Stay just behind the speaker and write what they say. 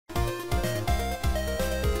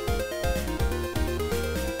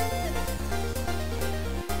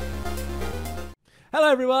Hello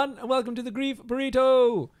everyone and welcome to the Grief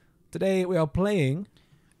Burrito. Today we are playing...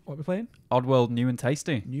 What are we playing? Oddworld New and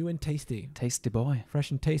Tasty. New and tasty. Tasty boy. Fresh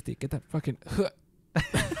and tasty. Get that fucking...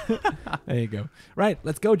 There you go. Right,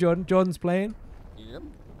 let's go, Jordan. Jordan's playing. Yep.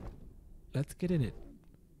 Let's get in it.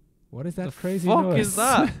 What is that The crazy fuck noise? is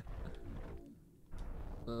that?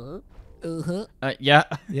 Yeah.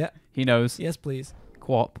 Yeah. He knows. Yes, please.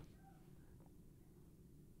 Quap.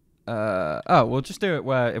 Oh, we'll just do it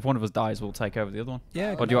where if one of us dies, we'll take over the other one.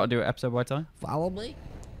 Yeah. Or do you want to do it episode by time? Follow me.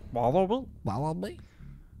 Follow. Follow me.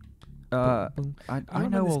 I remember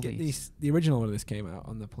know all this, these. the original one of this came out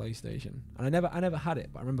on the PlayStation, and I never had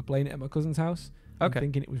it, but I remember playing it at my cousin's house. And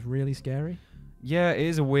thinking it was really scary. Yeah, it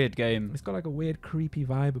is a weird game. It's got like a weird, creepy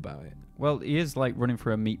vibe about it. Well, he is like running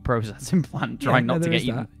through a meat processing plant, trying not to get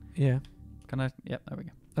eaten. Yeah. Can I? Yep, there we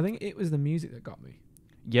go. I think it was the music that got me.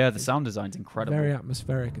 Yeah, the sound design's incredible. Very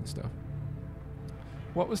atmospheric and stuff.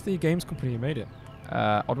 What was the games company who made it?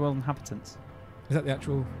 Oddworld Inhabitants. Is that the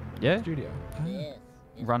actual studio? Yes.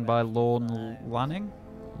 Ran by Lorne Lanning.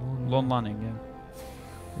 Lorne Lanning, yeah.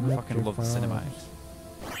 I fucking love the cinematics.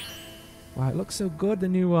 Wow, it looks so good, the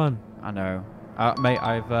new one. I know. Mate,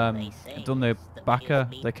 I've done the backer,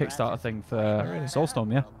 the Kickstarter thing for really?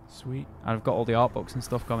 Soulstorm, yeah. Sweet. And I've got all the art books and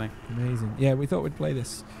stuff coming. Amazing. Yeah, we thought we'd play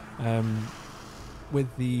this with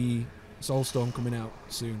the Soulstorm coming out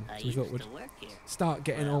soon. So we thought we'd start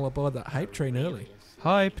getting all aboard that hype train early.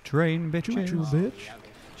 Hype train, bitches. Choo-choo, bitch.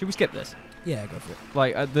 Should we skip this? Yeah, go for it.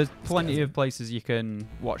 Like, there's plenty of places you can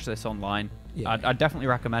watch this online. Yeah. I'd definitely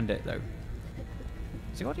recommend it, though.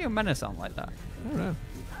 So what do your men sound like that? I don't know.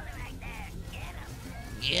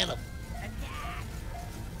 Get him.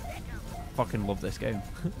 Fucking love this game.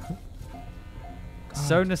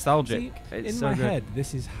 So nostalgic. See, It's in so my good. head,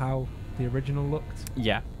 this is how the original looked.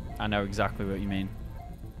 Yeah, I know exactly what you mean.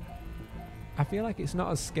 I feel like it's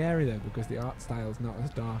not as scary though because the art style's not as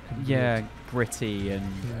dark. And Yeah, weird. gritty and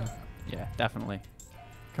yeah, definitely.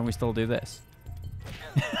 Can we still do this?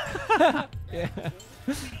 Yeah.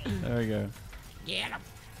 There we go. Get him.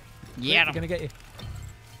 Yeah, I'm gonna get you.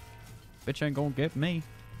 Bitch ain't gonna get me.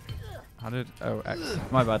 How did? Oh, X.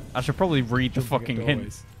 My bad. I should probably read the Jumping at fucking doorways.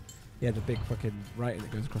 hints. Yeah, the big fucking writing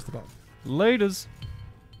that goes across the bottom. Laters.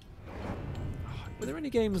 Were there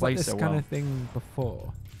any games Play like this so kind well. of thing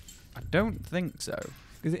before? I don't think so.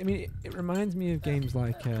 Because I mean, it reminds me of games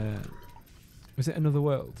like, was it Another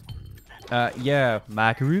World? Yeah,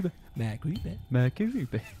 Macarube.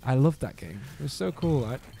 Macarube. I loved that game. It was so cool.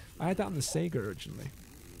 I had that on the Sega originally,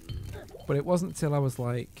 but it wasn't until I was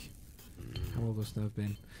like, how old must I have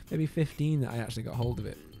been? Maybe 15 that I actually got hold of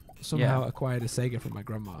it. Somehow acquired a Sega from my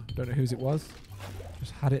grandma. Don't know whose it was.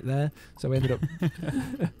 Just had it there, so we ended up.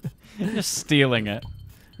 Just stealing it.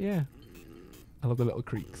 Yeah. I love the little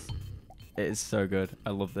creaks. It is so good.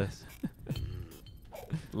 I love this.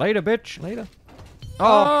 Later, bitch. Later.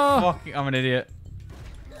 Oh, fuck. I'm an idiot.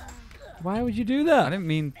 Why would you do I that? didn't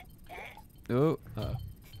mean... Oh. Uh-oh.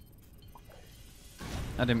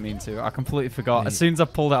 I didn't mean to. I completely forgot. Mate. As soon as I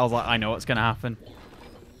pulled it, I was like, I know what's going to happen.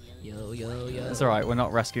 Yo, yo, yo. It's alright. We're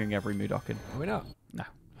not rescuing every Mudokon. Are we not? No.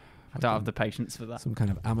 I don't have the patience for that. Some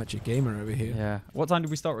kind of amateur gamer over here. Yeah. What time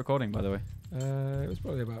did we start recording, by the way? It was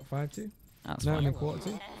probably about 5 to. That's No, fine. and a quarter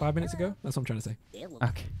to. 5 minutes ago. That's what I'm trying to say. Bill.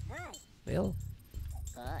 Okay. Bill.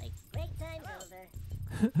 Hi. Break time's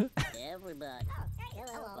over. Everybody.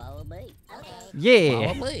 Hello. Follow me.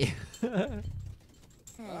 Yeah. Follow me.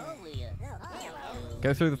 Follow you.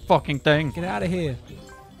 Go through the fucking thing. Get out of here.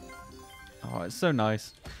 Oh, it's so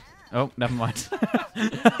nice. Oh, never mind.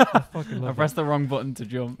 I fucking I love pressed the wrong button to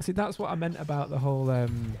jump. See, that's what I meant about the whole.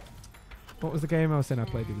 What was the game I was saying I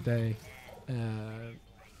played the other day?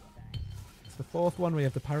 It's the fourth one where you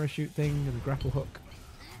have the parachute thing and the grapple hook.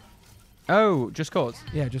 Oh, Just Cause.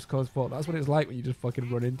 Yeah, Just Cause 4. That's what it's like when you just fucking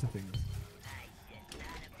run into things.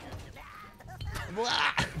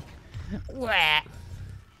 Oh,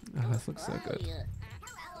 this looks so good.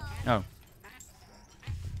 Oh.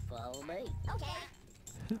 Follow me.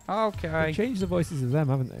 They've Okay. changed the voices of them,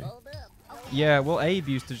 haven't they? Hold up. Yeah, well, Abe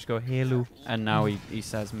used to just go, hello, and now he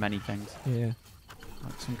says many things. Yeah.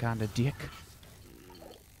 Like some kind of dick.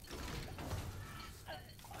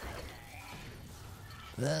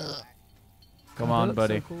 Come Oh, on, they look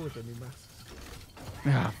buddy. So cool with the new masks.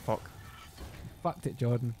 Ah, fuck. Fucked it,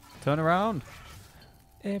 Jordan. Turn around.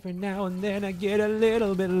 Every now and then I get a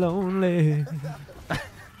little bit lonely.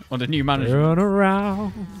 Under new management. Run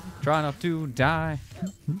around. Try not to die.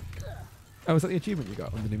 Oh, was that the achievement you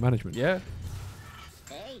got under new management? Yeah.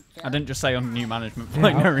 Hey, I didn't just say on new management for Yeah,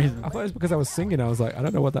 like no reason. I thought it was because I was singing. I was like, I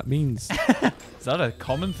don't know what that means. Is that a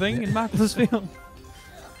common thing in Macclesfield?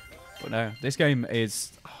 But no, this game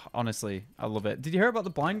is... honestly, I love it. Did you hear about the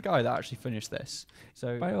blind guy that actually finished this?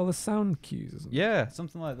 So By all the sound cues, isn't it? yeah,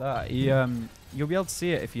 something like that. He you'll be able to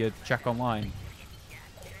see it if you check online.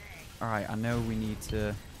 All right, I know we need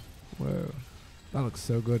to. Whoa, that looks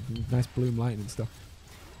so good. Nice bloom lighting and stuff.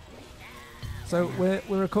 So we're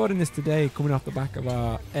recording this today, coming off the back of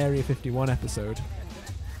our Area 51 episode.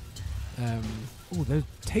 Oh, those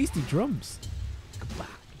tasty drums.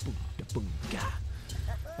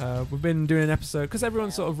 We've been doing an episode because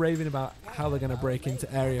everyone's sort of raving about how they're going to break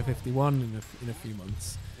into Area 51 in a few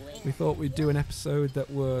months. We thought we'd do an episode that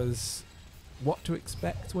was what to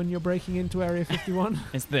expect when you're breaking into Area 51.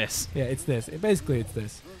 It's this. Yeah, it's this. Basically, it's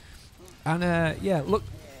this. And yeah, look,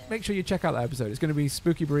 make sure you check out that episode. It's going to be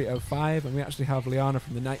Spooky Burrito 5, and we actually have Liana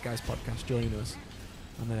from the Night Guys podcast joining us.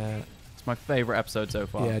 And It's my favorite episode so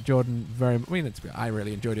far. yeah, Jordan I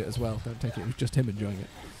really enjoyed it as well. Don't take it was just him enjoying it.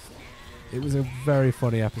 It was a very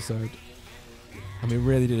funny episode. And we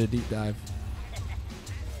really did a deep dive.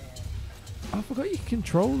 Oh, I forgot you can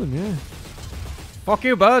control them, yeah. Fuck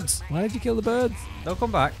you, birds. Why did you kill the birds? They'll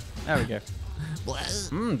come back. There we go.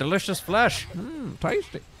 Delicious flesh.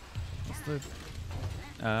 Tasty. What's the...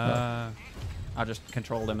 I just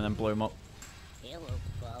controlled him and then blew him up. Hello,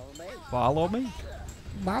 follow me. Follow me?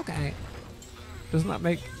 Okay. Doesn't that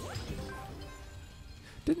make...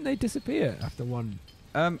 Didn't they disappear after one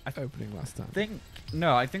I opening last time?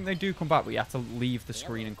 I think they do come back, but you have to leave the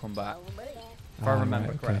screen and come back, Follow me. if I remember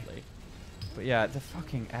right, okay. correctly. But yeah, the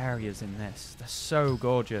fucking areas in this, they're so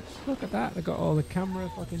gorgeous. Look at that. They got all the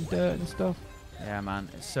camera fucking dirt and stuff. Yeah, man,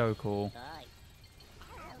 it's so cool. Hi.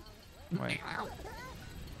 Wait,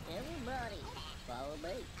 Everybody, follow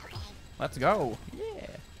me. let's go. Yeah.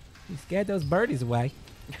 You scared those birdies away.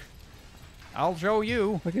 I'll show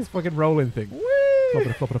you. Look at this fucking rolling thing. Woo!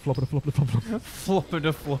 Floppity, floppity, floppity, floppity, floppity.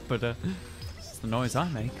 Floppida, floppida. It's the noise I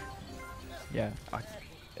make. Yeah,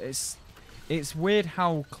 it's weird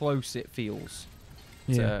how close it feels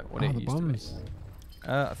to what it the used bombs. to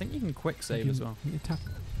be. I think you can quick save as well. You tap.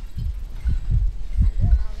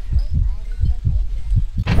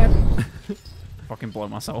 Fucking blow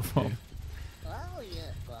myself up. Oh, yeah,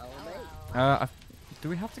 follow me. Do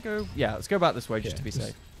we have to go? Yeah, let's go back this way just Yeah, to be just-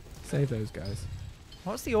 safe. Save those guys.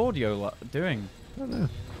 What's the audio doing? I don't know.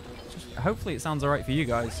 Hopefully it sounds alright for you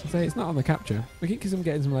guys. Say it's not on the capture. We keep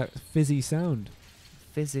getting some like fizzy sound.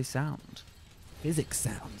 Fizzy sound. Physics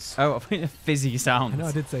sounds. Oh, I mean fizzy sounds. I know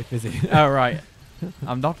I did say fizzy. Oh, right.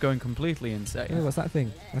 I'm not going completely insane. Hey, what's that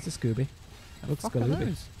thing? That's a Scooby. The Looks fuck are Scooby.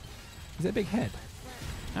 those? Is it a big head?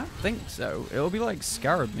 I don't think so. It'll be like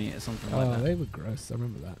scarab meat or something like Oh, that. they were gross. I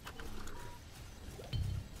remember that.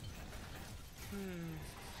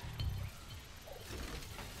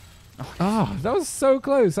 Oh, that was so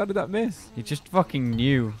close. How did that miss? You just fucking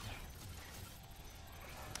knew.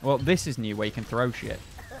 Well, this is new where you can throw shit.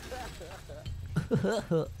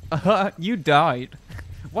 You died.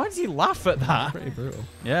 Why does he laugh at that? Pretty brutal.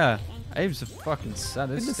 Yeah. Abe's a fucking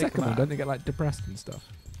sadist. In the second one, don't they get like depressed and stuff?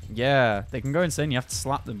 Yeah, they can go insane. You have to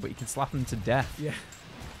slap them, but you can slap them to death. Yeah.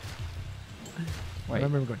 I Wait.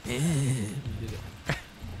 remember him going.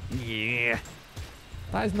 Yeah.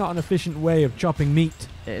 That is not an efficient way of chopping meat.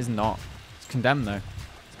 It is not. It's condemned though.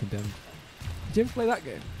 It's condemned. Did you ever play that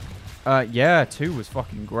game? Yeah, 2 was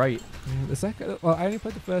fucking great. Yeah, the second, well, I only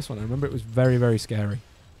played the first one. I remember it was very, very scary.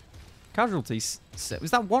 Casualties.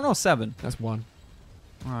 Was that 1 or 7? That's one.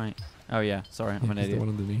 Right. Oh yeah. Sorry, I'm Yeah, an 'cause the idiot. one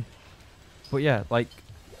underneath. But yeah, like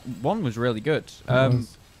 1 was really good. It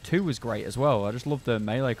was. 2 was great as well. I just loved the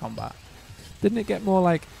melee combat. Didn't it get more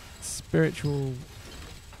like spiritual?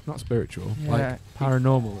 Not spiritual. Yeah, Like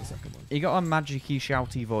paranormal. The second one. He got a magicy,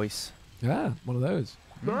 shouty voice. Yeah, one of those.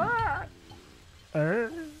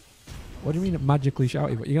 What do you mean magically shouty?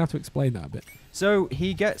 You're gonna have to explain that a bit. So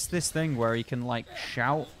he gets this thing where he can like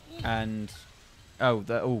shout and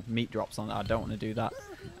meat drops on that. I don't want to do that.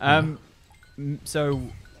 So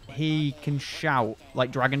he can shout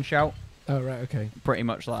like dragon shout, Oh right, okay. pretty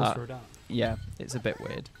much like that. Yeah, it's a bit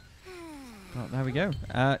weird. But there we go.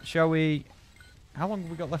 Shall we? How long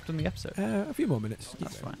have we got left in the episode? A few more minutes.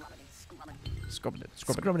 That's fine. Scrubbing it.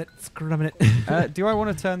 Scrubbing it. Scrubbing it. Do I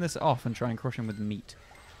want to turn this off and try and crush him with meat,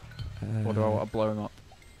 or do I want to blow him up?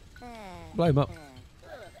 Blow him up.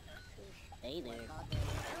 Hey there.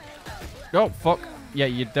 Oh fuck! Yeah,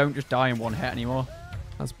 you don't just die in one hit anymore.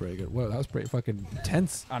 That's pretty good. Whoa, that was pretty fucking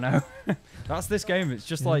intense. I know. That's this game. It's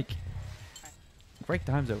just Yeah. like break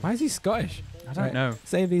times over. Why is he Scottish? I don't know.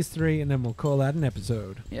 Save these 3 and then we'll call that an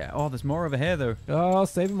episode. Yeah. Oh, there's more over here though. Oh,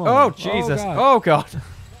 save them all. Oh Jesus! God. Oh God!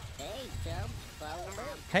 Hey, chum, follow me.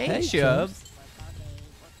 Hey, Hey, Chubbs.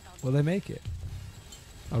 Will they make it?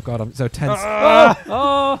 Oh God, I'm so tense. Ah!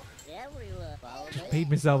 Oh! Everyone, follow me. peed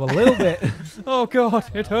myself a little bit. Oh god,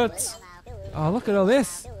 it hurts. Oh, look at all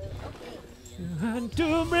this. And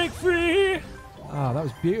to break free. Oh, that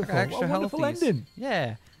was beautiful. What a Extra wonderful healthies. ending.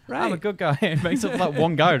 Yeah. Right. I'm a good guy. It makes up for that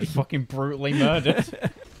one guy who's fucking brutally murdered.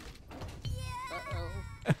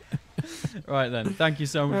 Right then. Thank you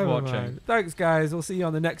so much for Never watching. mind. Thanks, guys. We'll see you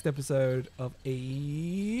on the next episode of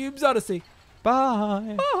Abe's Odyssey.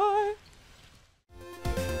 Bye. Bye.